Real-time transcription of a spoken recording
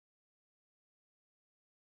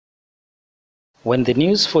When the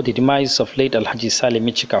news for the demise of late Alhaji Saleh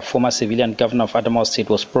Michika, former civilian governor of Adamawa State,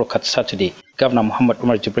 was broadcast Saturday, Governor Mohammad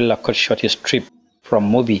Umar Jibrilla cut short his trip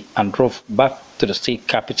from Mobi and drove back to the state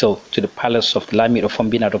capital to the palace of the Lamid of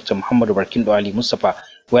Fombina Dr. Muhammad Umar Ali Mustafa,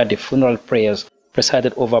 where the funeral prayers,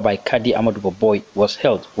 presided over by Kadi Ahmadu Boboy, was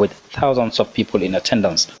held with thousands of people in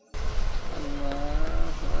attendance.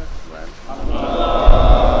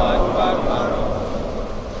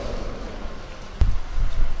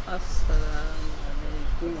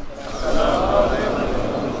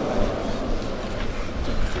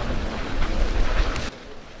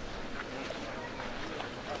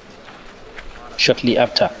 Shortly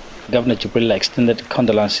after, Governor Jibrilla extended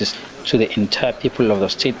condolences to the entire people of the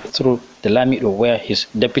state through the Lamido, where his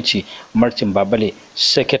deputy, Martin Babale,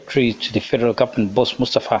 secretary to the federal government boss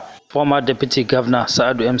Mustafa, former deputy governor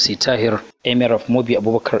Saadu MC Tahir, emir of Mobi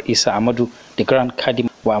Abubakar Isa Amadu, the Grand Kadi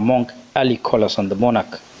were among early callers on the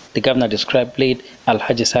monarch. The governor described late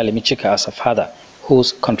Alhaji Saleh Michika as a father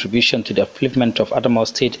whose contribution to the upliftment of Adamawa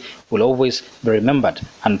State will always be remembered,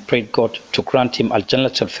 and prayed God to grant him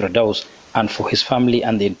Al-Jannat al-Firdaus and for his family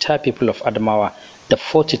and the entire people of Adamawa the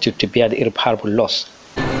fortitude to bear the irreparable loss.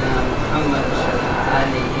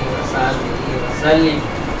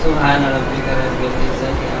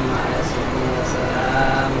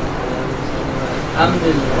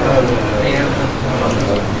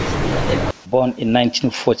 Born in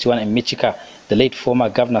 1941 in Michika, the late former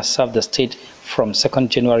governor served the state from 2nd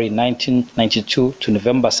January 1992 to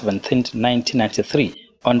November 17, 1993,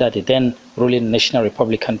 under the then ruling National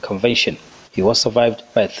Republican Convention. He was survived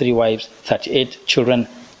by 3 wives, 38 children,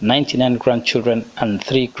 99 grandchildren, and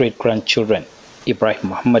 3 great-grandchildren. Ibrahim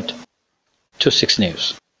Muhammad, 26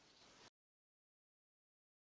 News.